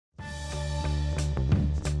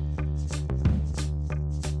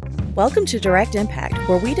Welcome to Direct Impact,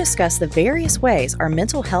 where we discuss the various ways our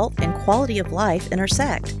mental health and quality of life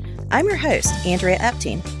intersect. I'm your host, Andrea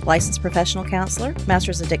Epting, licensed professional counselor,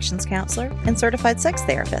 master's addictions counselor, and certified sex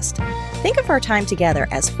therapist. Think of our time together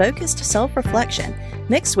as focused self-reflection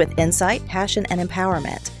mixed with insight, passion, and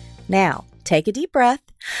empowerment. Now, take a deep breath.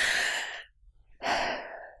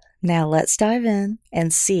 Now let's dive in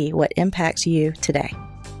and see what impacts you today.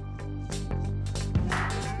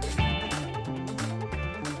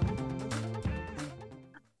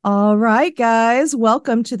 All right, guys,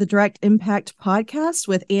 welcome to the Direct Impact Podcast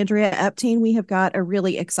with Andrea Epting. We have got a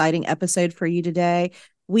really exciting episode for you today.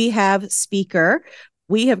 We have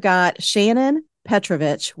got Shannon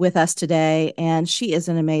Petrovich with us today, and she is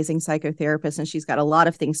an amazing psychotherapist, and she's got a lot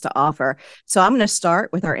of things to offer. So I'm going to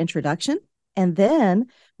start with our introduction, and then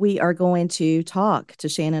we are going to talk to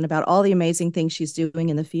Shannon about all the amazing things she's doing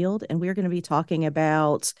in the field, and we're going to be talking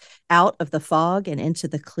about out of the fog and into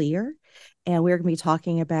the clear. And we're going to be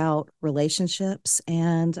talking about relationships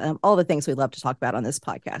and all the things we love to talk about on this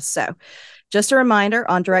podcast. So just a reminder,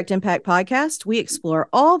 on Direct Impact Podcast, we explore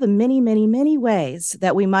all the many, many, many ways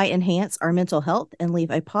that we might enhance our mental health and leave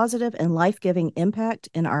a positive and life-giving impact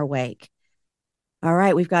in our wake. All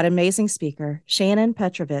right, we've got an amazing speaker, Shannon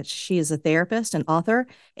Petrovich. She is a therapist, an author,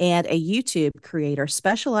 and a YouTube creator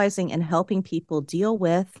specializing in helping people deal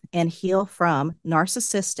with and heal from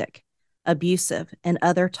narcissistic, abusive, and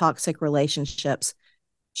other toxic relationships.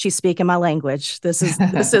 She's speaking my language. This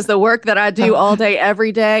is the work that I do all day,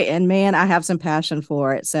 every day. And man, I have some passion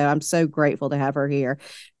for it. So I'm so grateful to have her here.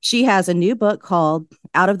 She has a new book called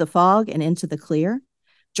Out of the Fog and Into the Clear,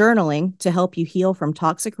 Journaling to Help You Heal from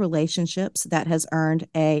Toxic Relationships, that has earned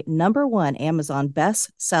a #1 Amazon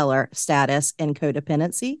bestseller status in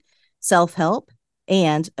codependency, self-help,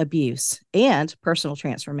 and abuse and personal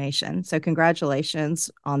transformation. So congratulations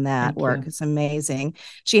on that Thank work. you. It's amazing.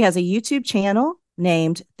 She has a YouTube channel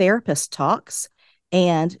named Therapist Talks,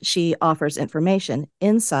 and she offers information,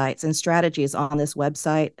 insights, and strategies on this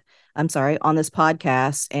podcast.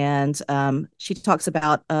 And she talks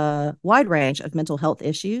about a wide range of mental health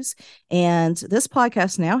issues. And this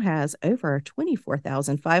podcast now has over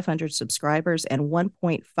 24,500 subscribers and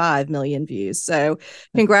 1.5 million views. So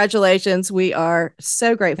congratulations. We are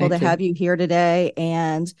so grateful to have you here today.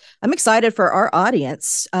 And I'm excited for our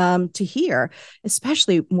audience to hear,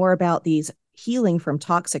 especially more about these healing from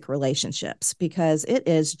toxic relationships, because it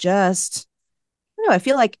is just, I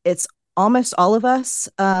feel like it's almost all of us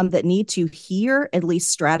that need to hear at least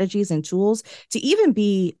strategies and tools to even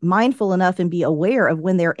be mindful enough and be aware of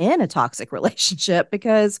when they're in a toxic relationship.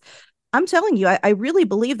 Because I'm telling you, I really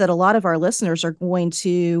believe that a lot of our listeners are going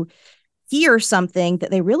to hear something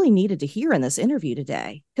that they really needed to hear in this interview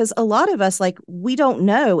today. Because a lot of us, we don't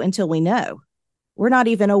know until we know. We're not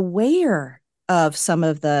even aware of some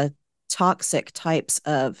of the toxic types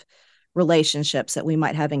of relationships that we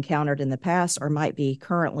might have encountered in the past or might be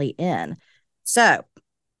currently in. So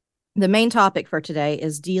the main topic for today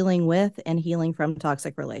is dealing with and healing from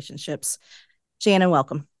toxic relationships. Shannon,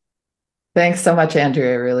 welcome. Thanks so much,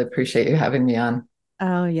 Andrea. I really appreciate you having me on.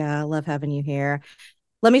 Oh, yeah. I love having you here.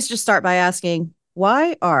 Let me just start by asking,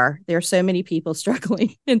 why are there so many people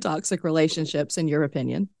struggling in toxic relationships, in your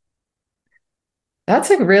opinion?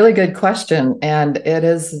 That's a really good question, and it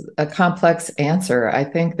is a complex answer. I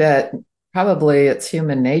think that probably it's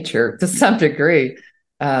human nature to some degree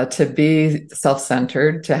to be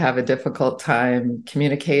self-centered, to have a difficult time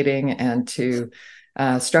communicating, and to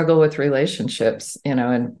struggle with relationships.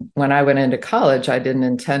 And when I went into college, I didn't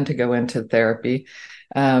intend to go into therapy,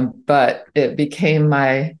 but it became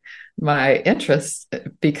my interest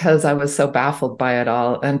because I was so baffled by it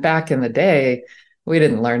all. And back in the day, we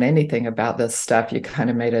didn't learn anything about this stuff. You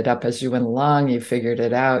kind of made it up as you went along. You figured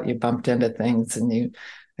it out. You bumped into things and you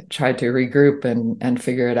tried to regroup and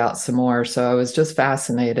figure it out some more. So I was just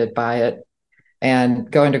fascinated by it.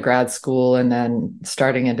 And going to grad school and then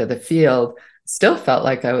starting into the field, still felt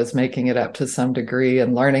like I was making it up to some degree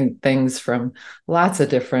and learning things from lots of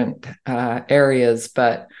different areas,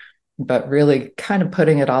 but really kind of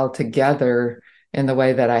putting it all together in the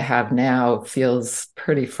way that I have now feels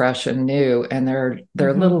pretty fresh and new. And there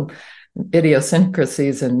are little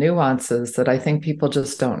idiosyncrasies and nuances that I think people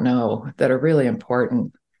just don't know that are really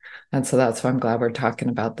important. And so that's why I'm glad we're talking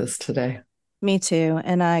about this today. Me too.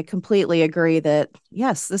 And I completely agree that,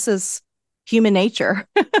 yes, this is human nature.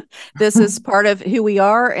 This is part of who we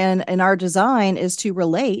are. And our design is to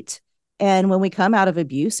relate. And when we come out of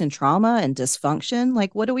abuse and trauma and dysfunction,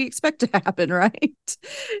 what do we expect to happen, right?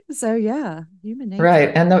 So, yeah, human nature.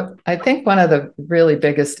 Right. And I think one of the really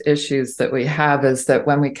biggest issues that we have is that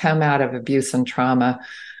when we come out of abuse and trauma,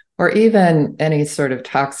 or even any sort of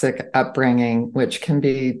toxic upbringing, which can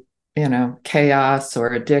be, chaos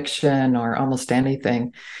or addiction or almost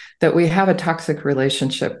anything, that we have a toxic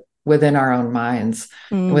relationship within our own minds,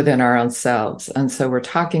 within our own selves. And so we're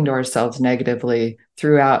talking to ourselves negatively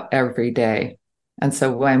throughout every day. And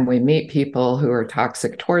so when we meet people who are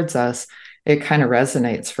toxic towards us, it kind of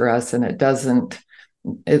resonates for us, and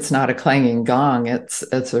it's not a clanging gong. It's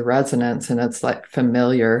a resonance, and it's like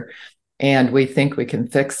familiar, and we think we can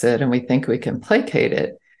fix it, and we think we can placate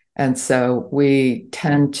it. And so we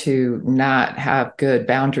tend to not have good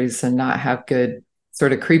boundaries and not have good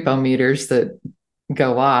sort of creepometers that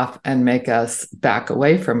go off and make us back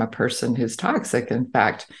away from a person who's toxic. In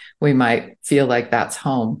fact, we might feel like that's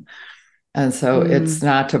home. And so it's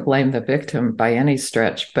not to blame the victim by any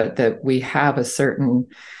stretch, but that we have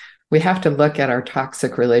to look at our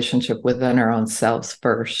toxic relationship within our own selves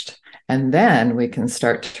first. And then we can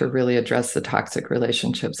start to really address the toxic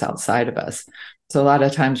relationships outside of us. So a lot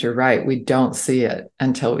of times you're right, we don't see it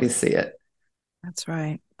until we see it. That's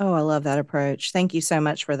right. Oh, I love that approach. Thank you so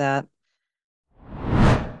much for that.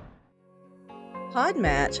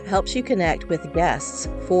 Podmatch helps you connect with guests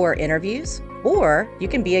for interviews, or you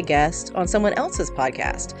can be a guest on someone else's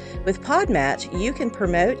podcast. With Podmatch, you can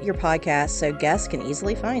promote your podcast so guests can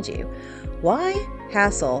easily find you. Why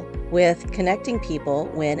hassle with connecting people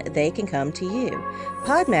when they can come to you?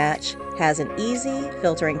 Podmatch has an easy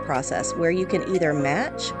filtering process where you can either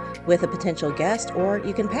match with a potential guest or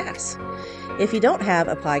you can pass. If you don't have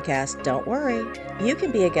a podcast, don't worry. You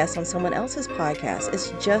can be a guest on someone else's podcast.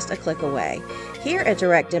 It's just a click away. Here at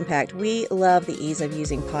Direct Impact, we love the ease of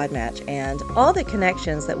using Podmatch, and all the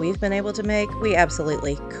connections that we've been able to make, we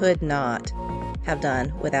absolutely could not have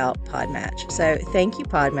done without Podmatch. So thank you,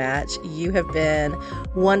 Podmatch. You have been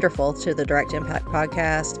wonderful to the Direct Impact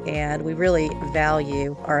podcast, and we really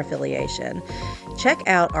value our affiliation. Check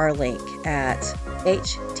out our link at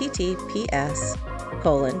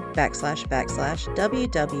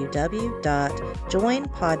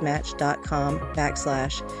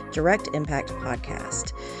https://www.joinpodmatch.com/Direct Impact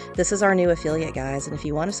Podcast. This is our new affiliate, guys, and if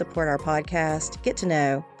you want to support our podcast, get to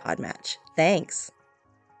know Podmatch. Thanks.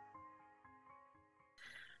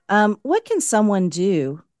 What can someone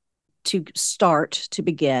do to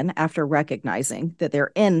begin after recognizing that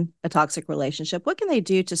they're in a toxic relationship? What can they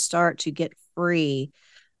do to start to get free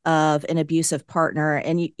of an abusive partner?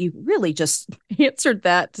 And you really just answered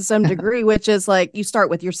that to some degree, which is like you start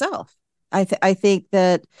with yourself. I think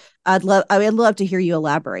that I'd love to hear you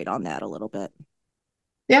elaborate on that a little bit.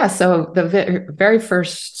 Yeah. So the very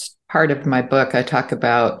first part of my book, I talk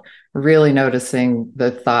about really noticing the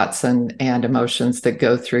thoughts and emotions that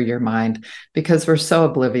go through your mind, because we're so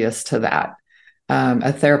oblivious to that.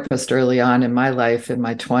 A therapist early on in my life, in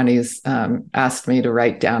my 20s, asked me to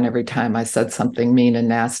write down every time I said something mean and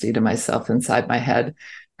nasty to myself inside my head.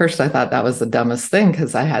 First, I thought that was the dumbest thing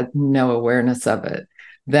because I had no awareness of it.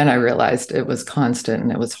 Then I realized it was constant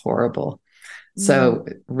and it was horrible. So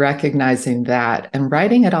recognizing that and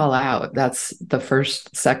writing it all out, that's the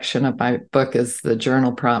first section of my book, is the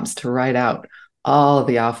journal prompts to write out all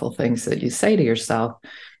the awful things that you say to yourself,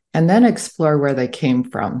 and then explore where they came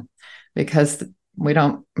from, because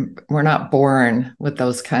we're not born with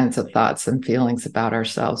those kinds of thoughts and feelings about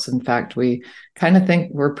ourselves. In fact, we kind of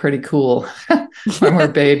think we're pretty cool when we're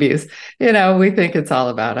babies. We think it's all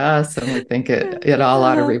about us, and we think it all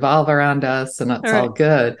ought to revolve around us, and it's all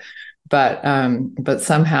good. But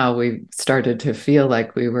somehow we started to feel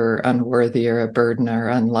like we were unworthy or a burden or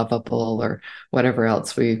unlovable or whatever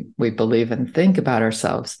else we believe and think about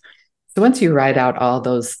ourselves. So once you write out all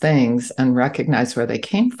those things and recognize where they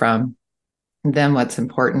came from, then what's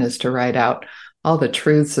important is to write out all the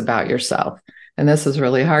truths about yourself. And this is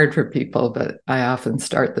really hard for people, but I often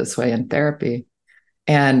start this way in therapy.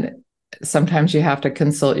 And sometimes you have to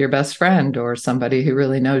consult your best friend or somebody who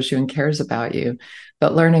really knows you and cares about you.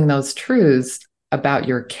 But learning those truths about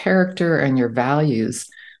your character and your values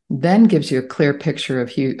then gives you a clear picture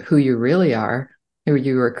of who you really are, who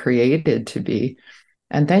you were created to be.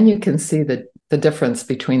 And then you can see the difference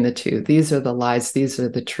between the two. These are the lies, these are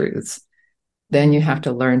the truths. Then you have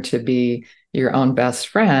to learn to be your own best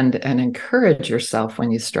friend and encourage yourself when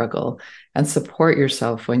you struggle, and support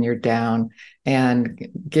yourself when you're down, and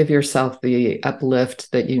give yourself the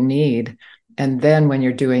uplift that you need. And then when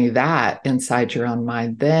you're doing that inside your own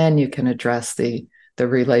mind, then you can address the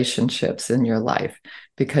relationships in your life,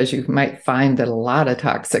 because you might find that a lot of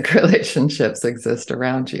toxic relationships exist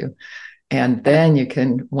around you. And then you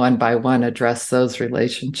can one by one address those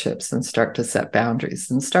relationships and start to set boundaries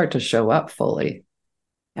and start to show up fully.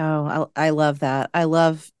 Oh, I love that. I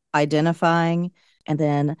love identifying and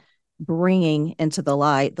then bringing into the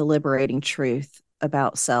light the liberating truth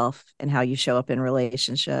about self and how you show up in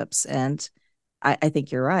relationships. And I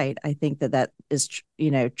think you're right. I think that is,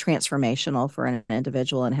 transformational for an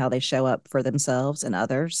individual and how they show up for themselves and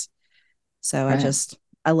others. So Right.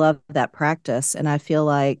 I love that practice. And I feel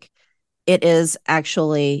like it is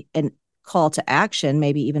actually a call to action,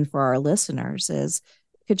 maybe even for our listeners, is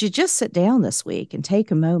could you just sit down this week and take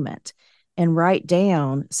a moment and write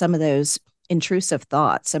down some of those intrusive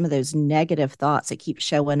thoughts, some of those negative thoughts that keep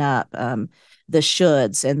showing up, the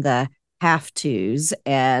shoulds and the have tos,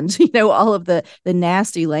 and all of the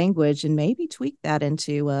nasty language, and maybe tweak that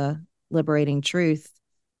into a liberating truth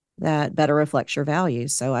that better reflects your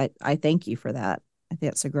values. So I thank you for that. I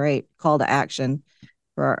think it's a great call to action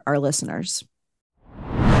for our listeners.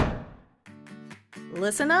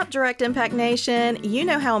 Listen up, Direct Impact Nation. You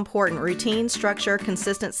know how important routine, structure,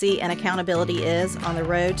 consistency, and accountability is on the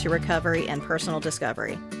road to recovery and personal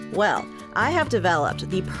discovery. Well, I have developed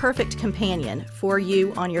the perfect companion for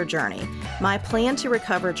you on your journey. My Plan to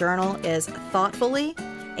Recover journal is thoughtfully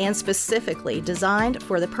and specifically designed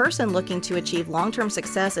for the person looking to achieve long-term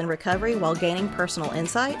success in recovery while gaining personal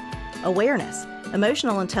insight, awareness,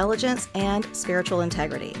 emotional intelligence, and spiritual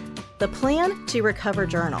integrity. The Plan to Recover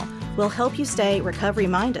journal will help you stay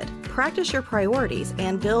recovery-minded, practice your priorities,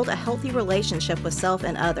 and build a healthy relationship with self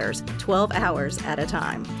and others 12 hours at a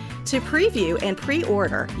time. To preview and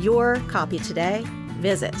pre-order your copy today,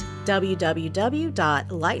 visit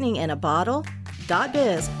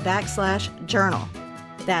www.lightninginabottle.biz/journal.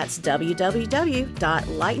 That's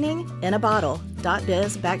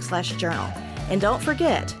www.lightninginabottle.biz/journal. And don't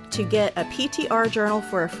forget to get a PTR journal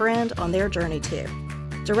for a friend on their journey too.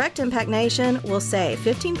 Direct Impact Nation will save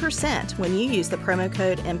 15% when you use the promo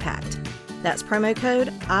code IMPACT. That's promo code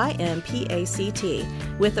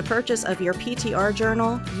IMPACT. With the purchase of your PTR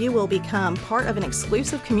journal, you will become part of an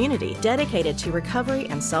exclusive community dedicated to recovery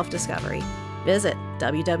and self-discovery. Visit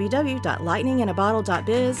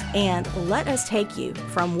www.lightninginabottle.biz and let us take you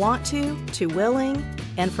from want to willing,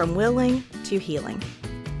 and from willing to healing.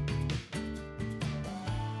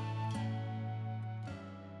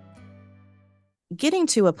 Getting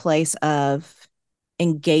to a place of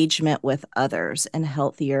engagement with others and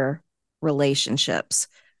healthier relationships.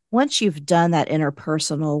 Once you've done that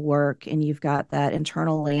interpersonal work and you've got that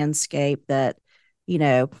internal landscape that,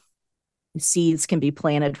 seeds can be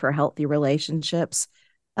planted for healthy relationships.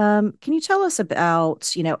 Can you tell us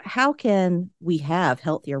about, how can we have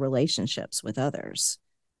healthier relationships with others?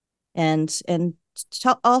 And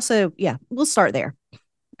also, we'll start there.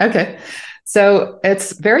 Okay. So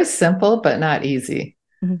it's very simple, but not easy.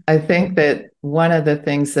 Mm-hmm. I think that one of the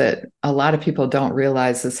things that a lot of people don't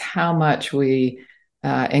realize is how much we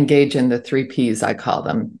engage in the 3 Ps, I call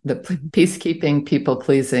them, the peacekeeping, people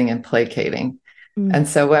pleasing, and placating. Mm-hmm. And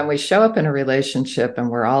so when we show up in a relationship and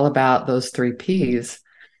we're all about those 3 Ps,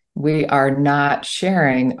 we are not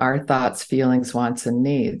sharing our thoughts, feelings, wants, and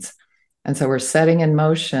needs. And so we're setting in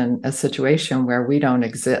motion a situation where we don't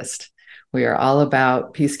exist. We are all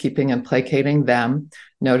about peacekeeping and placating them,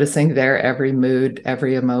 noticing their every mood,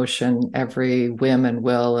 every emotion, every whim and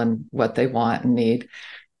will, and what they want and need,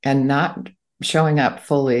 and not showing up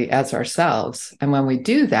fully as ourselves. And when we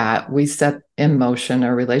do that, we set in motion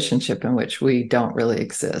a relationship in which we don't really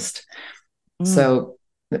exist. So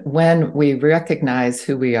when we recognize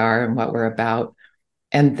who we are and what we're about,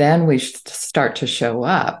 and then we start to show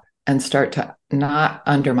up and start to not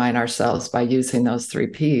undermine ourselves by using those 3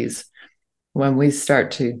 Ps, when we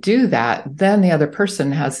start to do that, then the other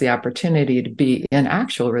person has the opportunity to be in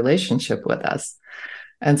actual relationship with us.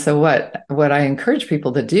 And so what I encourage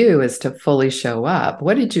people to do is to fully show up.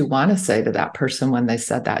 What did you want to say to that person when they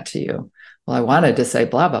said that to you? Well, I wanted to say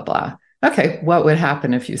blah, blah, blah. Okay, what would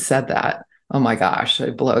happen if you said that? Oh my gosh,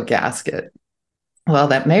 I'd blow a gasket. Well,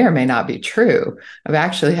 that may or may not be true. I've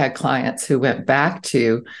actually had clients who went back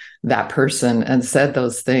to that person and said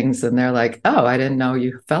those things, and they're like, oh, I didn't know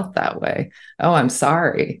you felt that way. Oh, I'm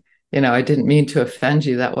sorry. I didn't mean to offend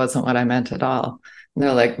you. That wasn't what I meant at all. And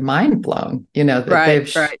they're like mind blown,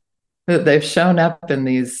 that they've shown up in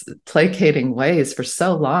these placating ways for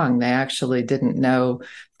so long. They actually didn't know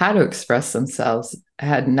how to express themselves,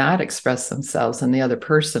 had not expressed themselves. And the other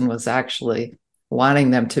person was actually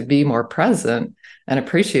wanting them to be more present and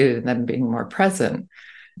appreciated them being more present.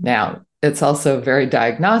 Now, it's also very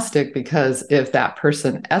diagnostic, because if that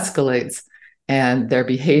person escalates and their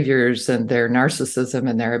behaviors and their narcissism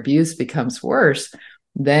and their abuse becomes worse,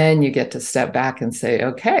 then you get to step back and say,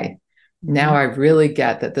 okay, now I really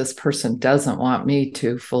get that this person doesn't want me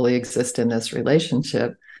to fully exist in this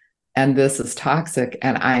relationship, and this is toxic,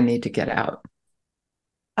 and I need to get out.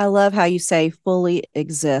 I love how you say fully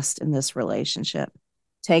exist in this relationship.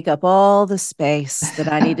 Take up all the space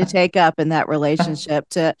that I need to take up in that relationship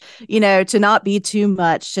to, to not be too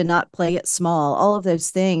much, to not play it small, all of those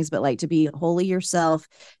things, but like to be wholly yourself,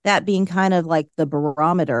 that being kind of like the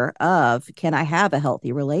barometer of, can I have a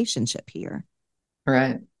healthy relationship here?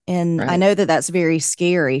 Right. And I Right. know that that's very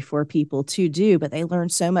scary for people to do, but they learn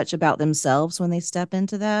so much about themselves when they step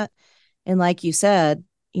into that. And like you said,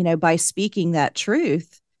 by speaking that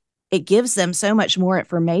truth, it gives them so much more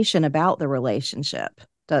information about the relationship,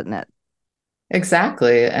 doesn't it?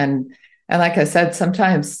 Exactly. And like I said,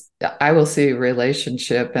 sometimes I will see a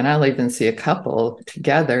relationship and I'll even see a couple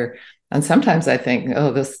together. And sometimes I think,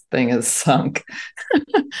 oh, this thing is sunk.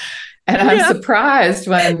 And I'm Yeah. surprised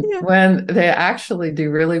Yeah. when they actually do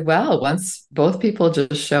really well. Once both people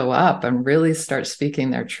just show up and really start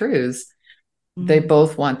speaking their truths, they Mm,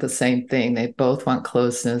 both want the same thing. They both want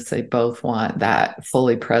closeness. They both want that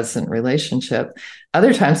fully present relationship.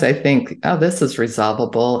 Other times I think, oh, this is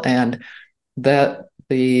resolvable. And the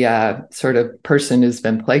sort of person who's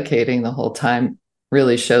been placating the whole time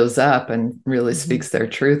really shows up and really mhm, speaks their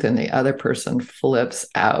truth, and the other person flips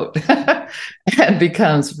out and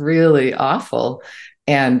becomes really awful.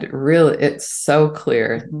 And really, it's so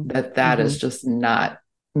clear mhm, that that is mhm. just not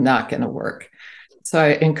going to work. So I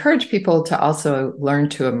encourage people to also learn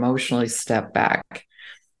to emotionally step back,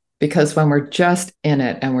 because when we're just in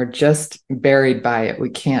it and we're just buried by it, we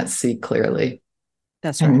can't see clearly.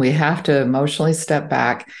 That's And right. we have to emotionally step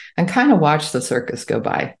back and kind of watch the circus go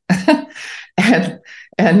by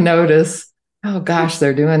and notice, oh gosh,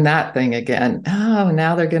 they're doing that thing again. Oh,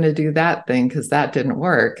 now they're going to do that thing because that didn't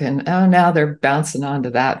work. And oh, now they're bouncing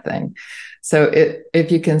onto that thing. So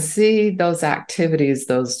if you can see those activities,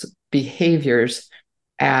 those behaviors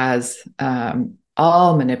as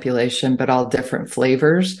all manipulation, but all different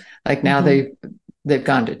flavors, like now Mhm, they've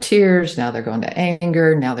gone to tears, now they're going to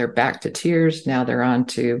anger, now they're back to tears, now they're on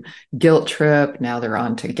to guilt trip, now they're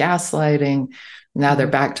on to gaslighting, now they're mhm.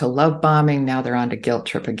 back to love bombing, now they're on to guilt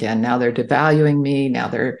trip again, now they're devaluing me, now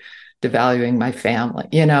they're devaluing my family.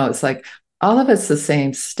 It's like all of it's the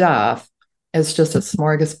same stuff. It's just a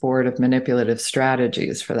smorgasbord of manipulative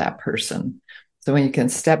strategies for that person. So when you can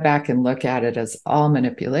step back and look at it as all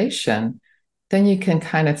manipulation, then you can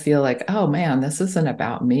kind of feel like, oh man, this isn't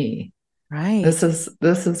about me. This Right. is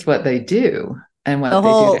this is what they do and The what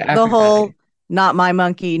they do whole to the whole everybody. not my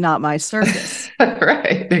monkey, not my circus.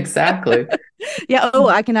 Right, exactly. Yeah, oh,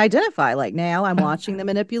 I can identify like now I'm watching the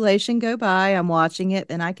manipulation go by, I'm watching it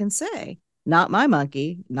and I can say, not my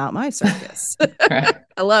monkey, not my circus. Right.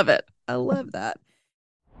 I love it. I love that.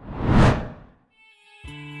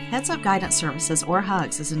 Heads Up Guidance Services, or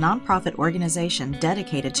HUGS, is a nonprofit organization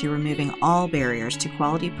dedicated to removing all barriers to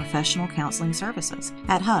quality professional counseling services.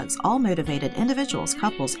 At HUGS, all motivated individuals,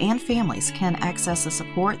 couples, and families can access the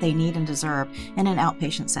support they need and deserve in an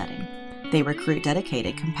outpatient setting. They recruit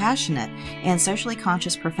dedicated, compassionate, and socially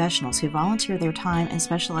conscious professionals who volunteer their time and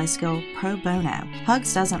specialized skill pro bono.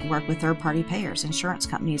 HUGS doesn't work with third-party payers, insurance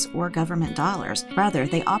companies, or government dollars. Rather,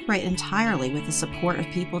 they operate entirely with the support of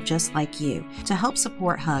people just like you. To help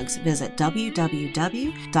support HUGS, visit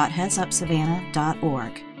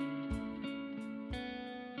www.headsupsavannah.org.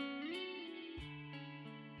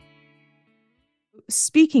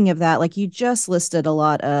 Speaking of that, like you just listed a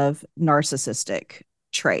lot of narcissistic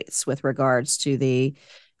traits with regards to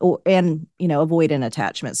and avoidant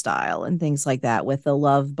attachment style and things like that, with the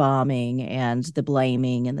love bombing and the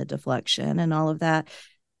blaming and the deflection and all of that.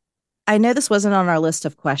 I know this wasn't on our list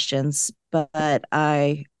of questions, but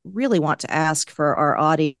I really want to ask for our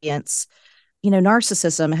audience.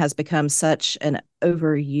 Narcissism has become such an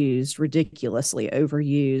overused, ridiculously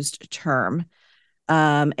overused term,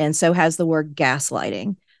 and so has the word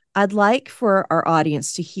gaslighting. I'd like for our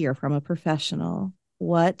audience to hear from a professional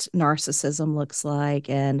what narcissism looks like.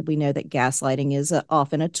 And we know that gaslighting is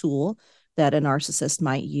often a tool that a narcissist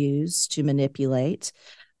might use to manipulate.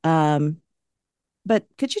 Um, but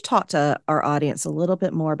could you talk to our audience a little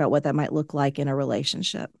bit more about what that might look like in a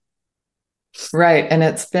relationship? Right. And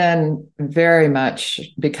it's been very much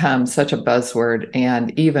become such a buzzword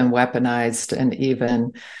and even weaponized and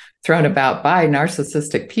even thrown about by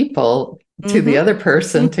narcissistic people to the Mm-hmm. other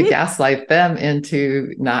person to gaslight them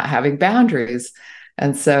into not having boundaries.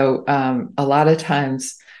 And so a lot of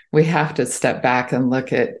times we have to step back and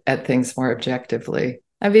look at things more objectively.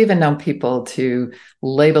 I've even known people to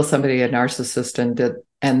label somebody a narcissist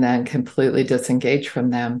and then completely disengage from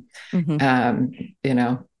them. Mm-hmm. Um,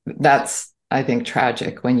 that's, I think,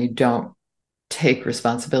 tragic when you don't take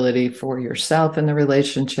responsibility for yourself in the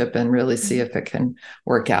relationship and really see if it can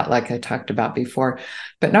work out, like I talked about before.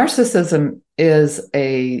 But narcissism is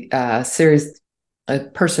a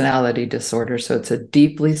personality disorder. So it's a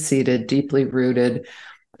deeply seated, deeply rooted,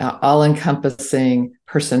 all-encompassing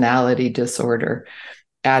personality disorder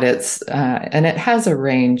at its, and it has a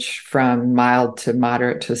range from mild to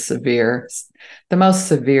moderate to severe. The most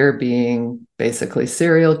severe being basically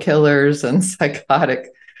serial killers and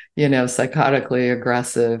psychotically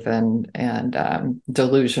aggressive and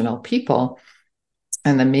delusional people.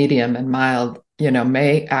 And the medium and mild,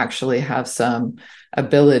 may actually have some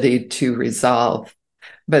ability to resolve.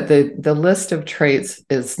 But the list of traits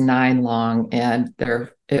is 9 long, and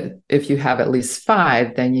if you have at least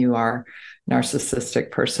 5, then you are narcissistic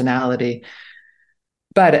personality.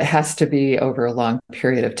 But it has to be over a long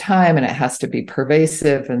period of time, and it has to be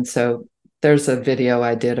pervasive. And so there's a video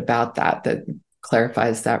I did about that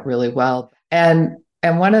clarifies that really well. And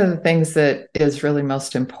one of the things that is really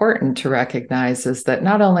most important to recognize is that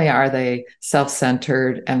not only are they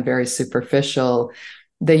self-centered and very superficial,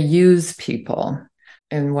 they use people.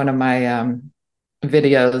 In one of my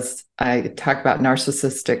videos, I talk about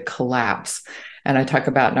narcissistic collapse, and I talk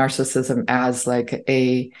about narcissism as like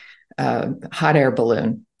a hot air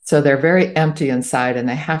balloon. So they're very empty inside, and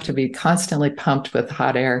they have to be constantly pumped with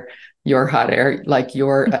hot air, like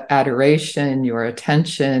your adoration, your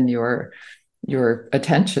attention, your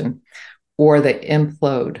attention, or they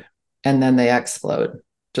implode and then they explode,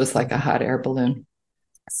 just like a hot air balloon.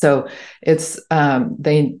 So it's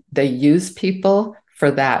they use people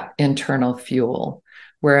for that internal fuel,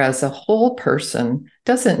 whereas a whole person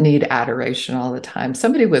doesn't need adoration all the time.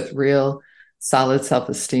 Somebody with real solid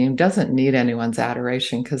self-esteem doesn't need anyone's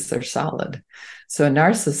adoration because they're solid. So a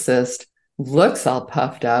narcissist looks all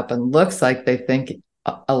puffed up and looks like they think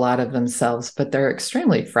a lot of themselves, but they're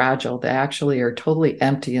extremely fragile. They actually are totally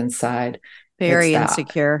empty inside. Very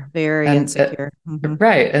insecure. Mm-hmm.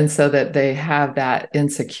 Right. And so that they have that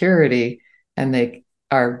insecurity, and they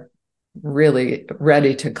are really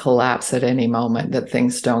ready to collapse at any moment that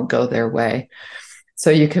things don't go their way. So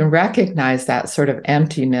you can recognize that sort of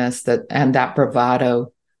emptiness and that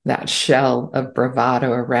bravado, that shell of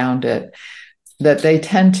bravado around it, that they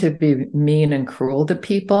tend to be mean and cruel to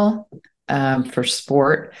people. For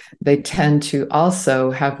sport, they tend to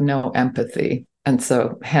also have no empathy. And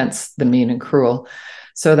so hence the mean and cruel.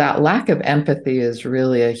 So that lack of empathy is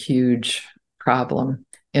really a huge problem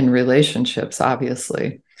in relationships,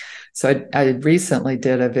 obviously. So I recently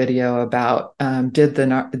did a video about did the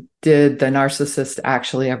narcissist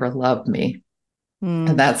actually ever love me?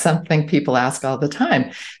 And that's something people ask all the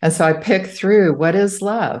time. And so I picked through what is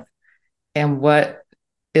love and what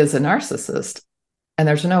is a narcissist. And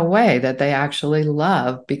there's no way that they actually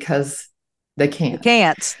love, because they can't.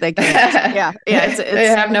 They can't. Yeah. They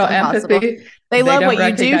have no empathy. They love what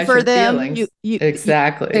you do for them.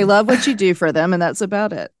 Exactly. They love what you do for them, and that's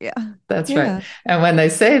about it. Yeah. That's right. And when they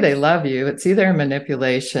say they love you, it's either a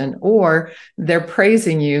manipulation or they're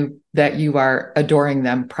praising you that you are adoring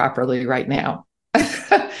them properly right now.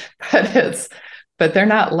 But they're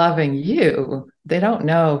not loving you. They don't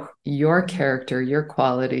know your character, your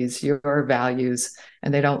qualities, your values,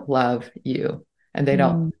 and they don't love you. And they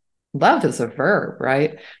don't, love is a verb,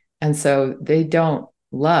 right? And so they don't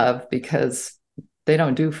love because they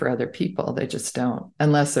don't do for other people. They just don't,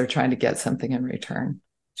 unless they're trying to get something in return.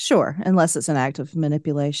 Sure, unless it's an act of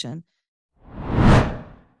manipulation.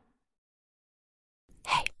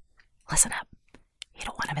 Hey, listen up. You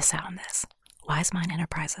don't want to miss out on this. Wise Mind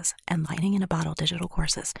Enterprises and Lightning in a Bottle digital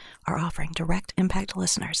courses are offering direct impact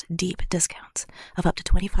listeners deep discounts of up to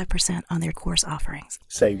 25% on their course offerings.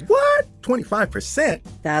 Say what? 25%?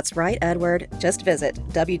 That's right, Edward. Just visit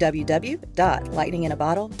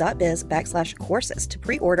www.lightninginabottle.biz/courses to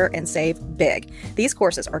pre-order and save big. These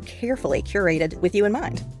courses are carefully curated with you in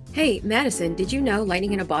mind. Hey, Madison, did you know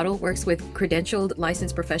Lightning in a Bottle works with credentialed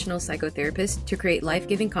licensed professional psychotherapists to create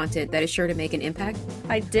life-giving content that is sure to make an impact?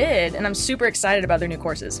 I did, and I'm super excited about their new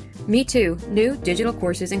courses. Me too. New digital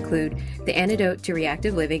courses include The Antidote to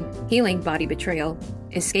Reactive Living, Healing Body Betrayal,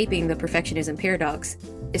 Escaping the Perfectionism Paradox,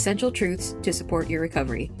 Essential Truths to Support Your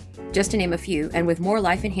Recovery, just to name a few, and with more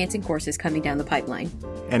life-enhancing courses coming down the pipeline.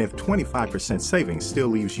 And if 25% savings still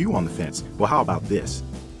leaves you on the fence, well, how about this?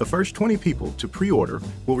 The first 20 people to pre-order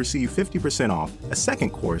will receive 50% off a second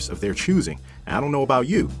course of their choosing. I don't know about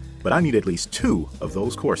you, but I need at least 2 of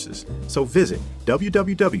those courses. So visit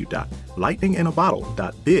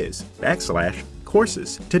www.lightninginabottle.biz/courses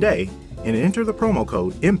courses today and enter the promo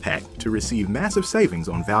code IMPACT to receive massive savings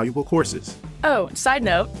on valuable courses. Oh, side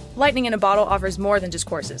note, Lightning in a Bottle offers more than just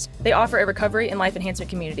courses. They offer a recovery and life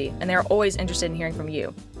enhancement community, and they are always interested in hearing from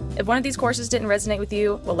you. If one of these courses didn't resonate with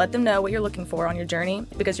you, well, let them know what you're looking for on your journey,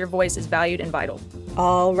 because your voice is valued and vital.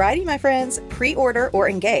 Alrighty, my friends, pre-order or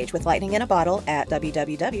engage with Lightning in a Bottle at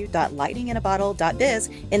www.lightninginabottle.biz.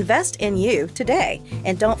 Invest in you today,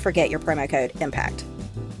 and don't forget your promo code IMPACT.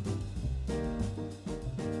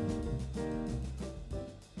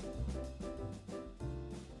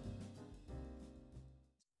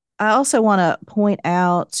 I also want to point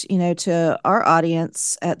out, to our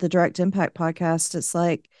audience at the Direct Impact podcast, it's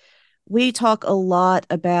like we talk a lot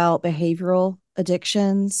about behavioral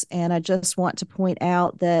addictions. And I just want to point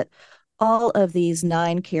out that all of these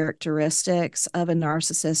 9 characteristics of a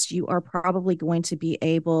narcissist, you are probably going to be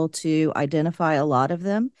able to identify a lot of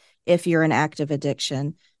them if you're in active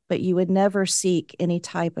addiction. But you would never seek any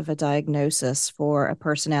type of a diagnosis for a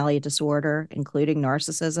personality disorder, including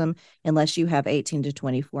narcissism, unless you have 18 to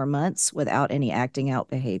 24 months without any acting out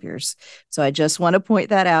behaviors. So I just want to point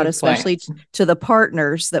that out, especially to the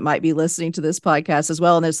partners that might be listening to this podcast as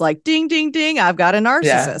well. And it's like, ding, ding, ding, I've got a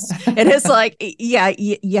narcissist. Yeah. And it's like, yeah,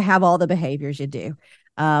 you have all the behaviors you do.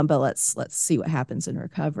 But let's see what happens in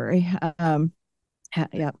recovery.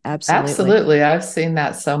 Yeah, absolutely. Absolutely. I've seen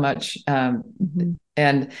that so much.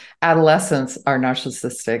 And adolescents are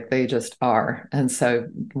narcissistic. They just are. And so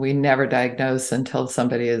we never diagnose until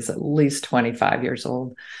somebody is at least 25 years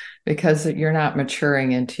old, because you're not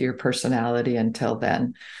maturing into your personality until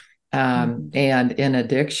then. And in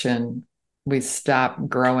addiction, we stop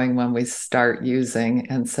growing when we start using.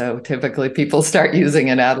 And so typically people start using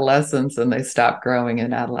in adolescence and they stop growing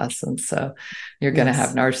in adolescence. So you're going to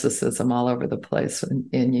have narcissism all over the place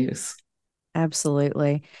in use.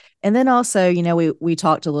 Absolutely. And then also, we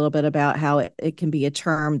talked a little bit about how it can be a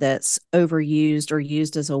term that's overused or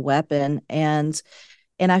used as a weapon. And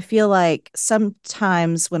I feel like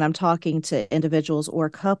sometimes when I'm talking to individuals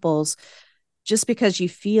or couples, just because you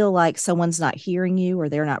feel like someone's not hearing you or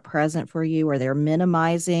they're not present for you or they're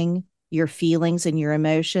minimizing your feelings and your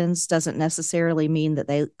emotions doesn't necessarily mean that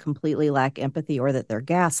they completely lack empathy or that they're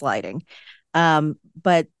gaslighting.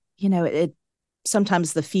 But, it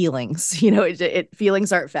sometimes the feelings,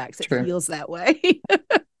 feelings aren't facts. It True. feels that way.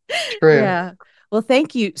 True. Yeah. Well,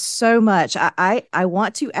 thank you so much. I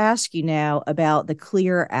want to ask you now about the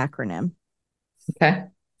CLEAR acronym. Okay.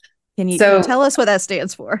 Can you tell us what that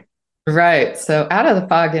stands for? Right. So out of the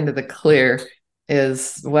fog into the clear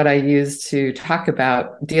is what I use to talk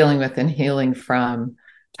about dealing with and healing from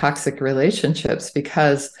toxic relationships,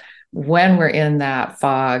 because when we're in that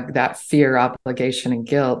fog, that fear, obligation, and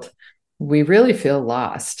guilt, we really feel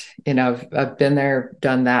lost. I've been there,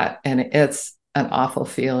 done that, and it's an awful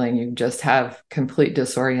feeling. You just have complete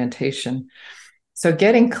disorientation. So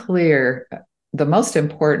getting clear, the most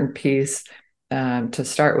important piece to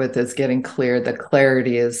start with is getting clear. The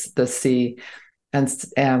clarity is the C.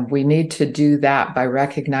 And we need to do that by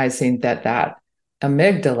recognizing that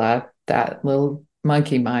amygdala, that little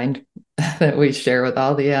monkey mind that we share with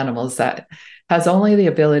all the animals, that has only the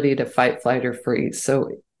ability to fight, flight, or freeze.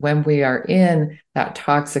 So when we are in that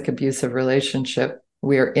toxic, abusive relationship,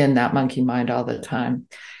 we are in that monkey mind all the time,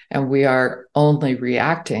 and we are only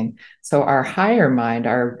reacting. So our higher mind,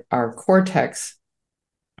 our cortex,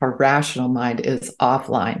 our rational mind is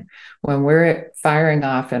offline. When we're firing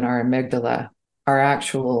off in our amygdala, our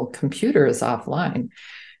actual computer is offline.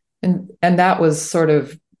 And that was sort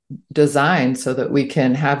of designed so that we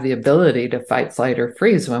can have the ability to fight, flight, or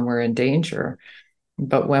freeze when we're in danger.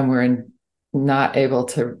 But when we're not able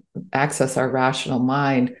to access our rational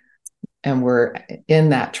mind and we're in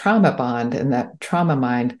that trauma bond and that trauma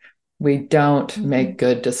mind, we don't make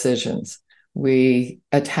good decisions. We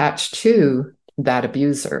attach to that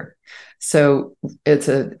abuser. So it's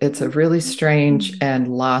a really strange and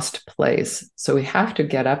lost place. So we have to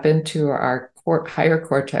get up into our higher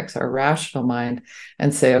cortex, our rational mind,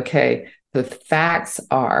 and say, okay, the facts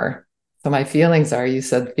are, so my feelings are, you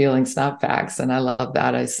said feelings, not facts. And I love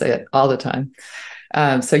that. I say it all the time.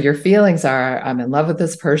 So your feelings are, I'm in love with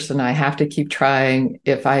this person. I have to keep trying.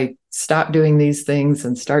 If I stop doing these things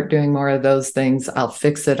and start doing more of those things, I'll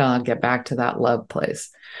fix it. I'll get back to that love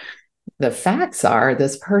place. The facts are,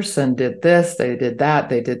 this person did this, they did that,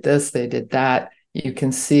 they did this, they did that. You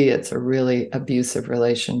can see it's a really abusive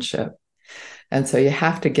relationship. And so you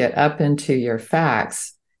have to get up into your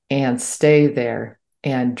facts and stay there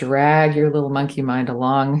and drag your little monkey mind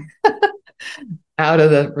along out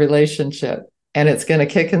of the relationship. And it's going to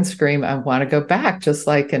kick and scream, I want to go back, just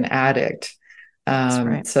like an addict.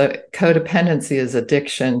 Right. So codependency is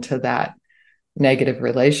addiction to that negative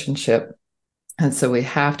relationship. And so we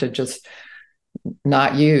have to just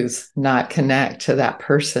not connect to that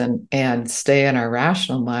person and stay in our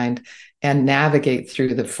rational mind and navigate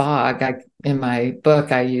through the fog. In my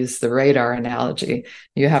book, I use the radar analogy.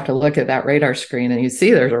 You have to look at that radar screen and you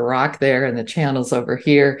see there's a rock there and the channel's over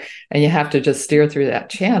here, and you have to just steer through that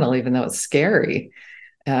channel, even though it's scary.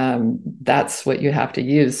 That's what you have to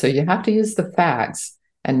use. So you have to use the facts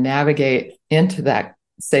and navigate into that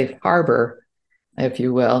safe harbor, if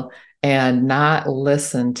you will, and not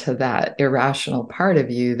listen to that irrational part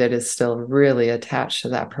of you that is still really attached to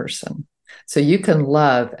that person. So you can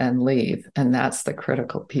love and leave. And that's the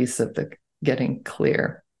critical piece of the getting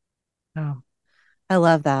clear. Oh, I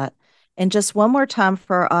love that. And just one more time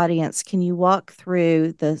for our audience, can you walk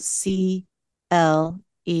through the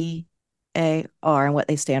CLEAR and what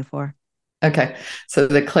they stand for? Okay. So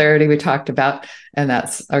the clarity we talked about, and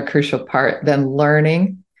that's a crucial part. Then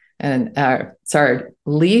learning and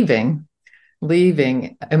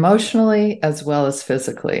leaving emotionally as well as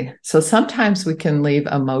physically. So sometimes we can leave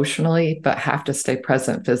emotionally, but have to stay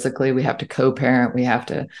present physically. We have to co-parent, we have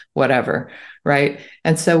to whatever, right?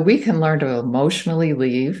 And so we can learn to emotionally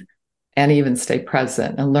leave and even stay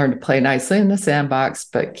present and learn to play nicely in the sandbox,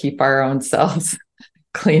 but keep our own selves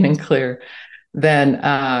clean and clear. Then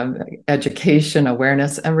education,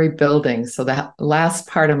 awareness, and rebuilding. So that last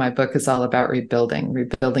part of my book is all about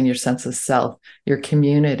rebuilding your sense of self, your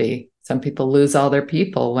community. Some people lose all their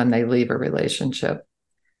people when they leave a relationship,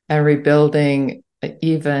 and rebuilding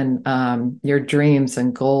even your dreams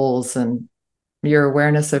and goals and your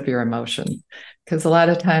awareness of your emotions. Because a lot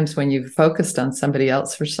of times when you've focused on somebody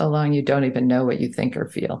else for so long, you don't even know what you think or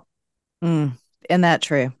feel. Isn't that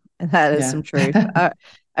true? That is some truth.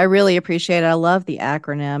 I really appreciate it. I love the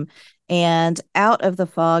acronym. And Out of the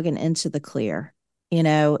Fog and Into the Clear.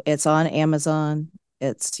 It's on Amazon.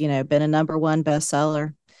 It's, been a #1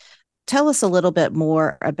 bestseller. Tell us a little bit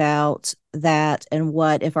more about that, and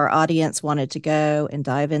what, if our audience wanted to go and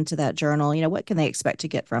dive into that journal, what can they expect to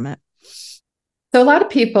get from it? So a lot of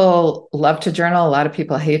people love to journal. A lot of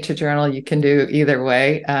people hate to journal. You can do either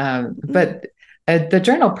way. But the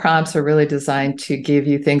journal prompts are really designed to give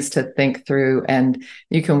you things to think through, and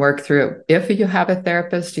you can work through it. If you have a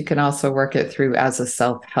therapist, you can also work it through as a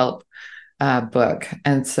self-help book.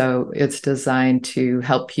 And so it's designed to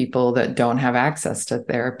help people that don't have access to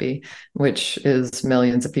therapy, which is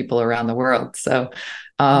millions of people around the world. So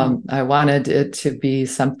I wanted it to be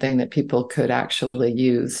something that people could actually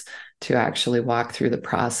use to actually walk through the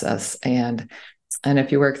process. And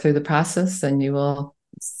if you work through the process, then you will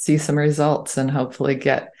see some results and hopefully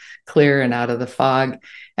get clear and out of the fog.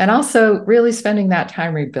 And also really spending that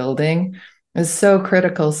time rebuilding is so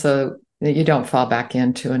critical so that you don't fall back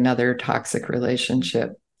into another toxic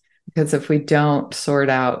relationship. Because if we don't sort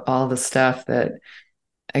out all the stuff that,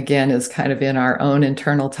 again, is kind of in our own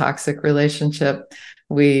internal toxic relationship,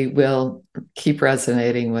 we will keep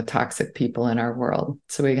resonating with toxic people in our world.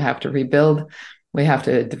 So we have to rebuild. We have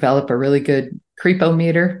to develop a really good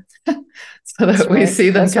creepometer so that we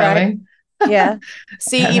see them coming. Right. Yeah.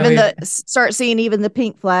 Start seeing even the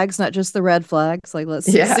pink flags, not just the red flags. Like, let's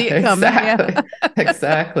see it coming. Exactly. Yeah.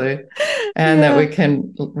 Exactly. And that we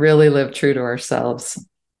can really live true to ourselves.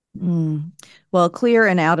 Well, Clear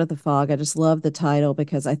and Out of the Fog. I just love the title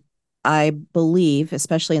because I believe,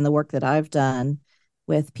 especially in the work that I've done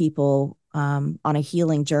with people on a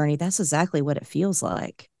healing journey, that's exactly what it feels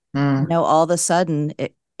like. All of a sudden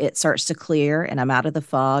it starts to clear and I'm out of the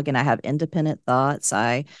fog and I have independent thoughts.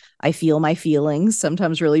 I feel my feelings,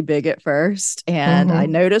 sometimes really big at first, and I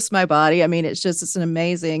notice my body. I mean, it's an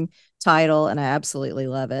amazing title and I absolutely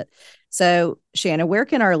love it. So, Shannon, where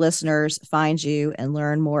can our listeners find you and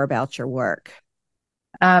learn more about your work?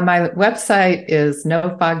 My website is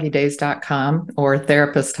nofoggydays.com or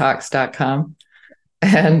therapisttalks.com.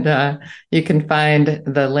 And you can find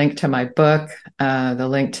the link to my book, the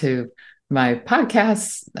link to my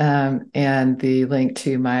podcasts, and the link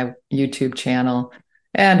to my YouTube channel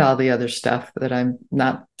and all the other stuff that I'm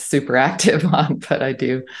not super active on, but I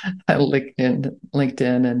do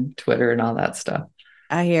LinkedIn and Twitter and all that stuff.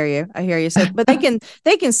 I hear you. So, but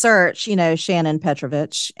they can search, Shannon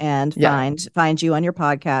Petrovich and find you on your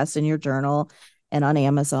podcast and your journal and on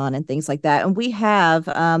Amazon and things like that. And we have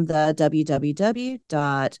the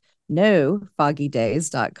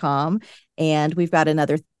www.nofoggydays.com. And we've got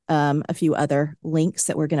a few other links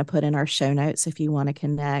that we're going to put in our show notes. If you want to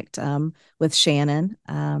connect with Shannon,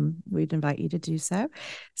 we'd invite you to do so.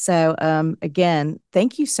 So again,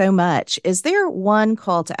 thank you so much. Is there one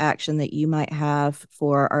call to action that you might have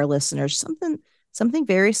for our listeners? Something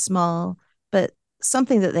very small, but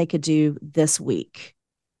something that they could do this week?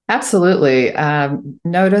 Absolutely.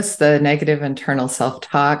 Notice the negative internal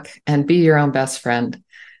self-talk and be your own best friend.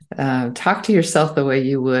 Talk to yourself the way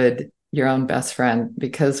you would your own best friend,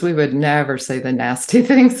 because we would never say the nasty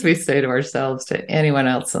things we say to ourselves to anyone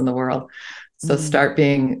else in the world. So start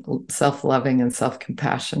being self-loving and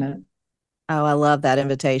self-compassionate. Oh, I love that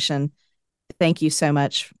invitation. Thank you so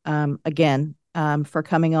much again for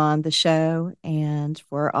coming on the show and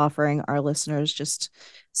for offering our listeners just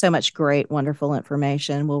so much great, wonderful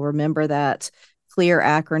information. We'll remember that CLEAR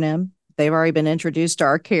acronym. They've already been introduced to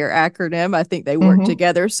our CARE acronym. I think they work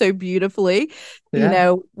together so beautifully. Yeah. You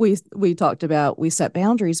know, we talked about we set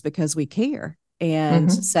boundaries because we care.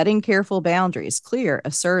 And setting careful boundaries, clear,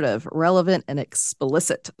 assertive, relevant, and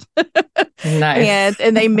explicit. Nice.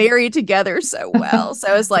 And they marry together so well.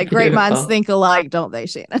 So it's like great minds think alike, don't they,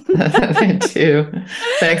 Shannon? They do.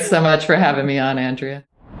 Thanks so much for having me on, Andrea.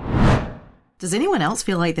 Does anyone else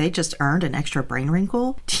feel like they just earned an extra brain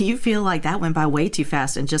wrinkle? Do you feel like that went by way too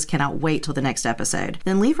fast and just cannot wait till the next episode?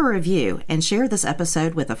 Then leave a review and share this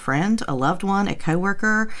episode with a friend, a loved one, a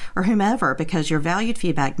coworker, or whomever, because your valued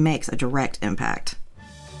feedback makes a direct impact.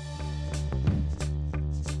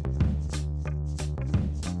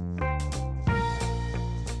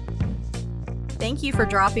 Thank you for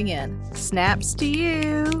dropping in. Snaps to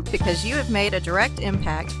you, because you have made a direct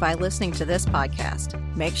impact by listening to this podcast.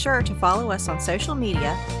 Make sure to follow us on social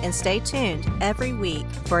media and stay tuned every week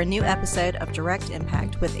for a new episode of Direct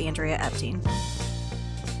Impact with Andrea Epting.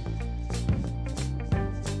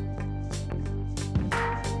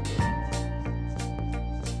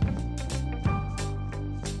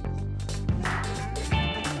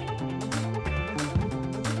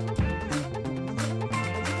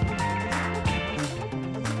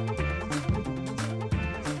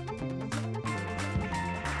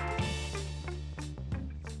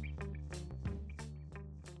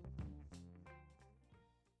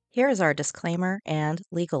 Here is our disclaimer and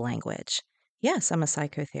legal language. Yes, I'm a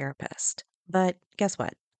psychotherapist, but guess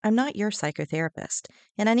what? I'm not your psychotherapist,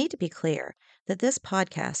 and I need to be clear that this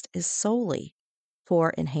podcast is solely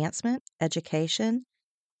for enhancement, education,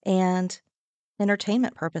 and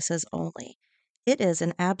entertainment purposes only. It is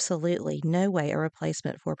in absolutely no way a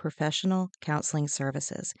replacement for professional counseling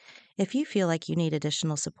services. If you feel like you need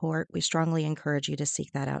additional support, we strongly encourage you to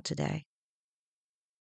seek that out today.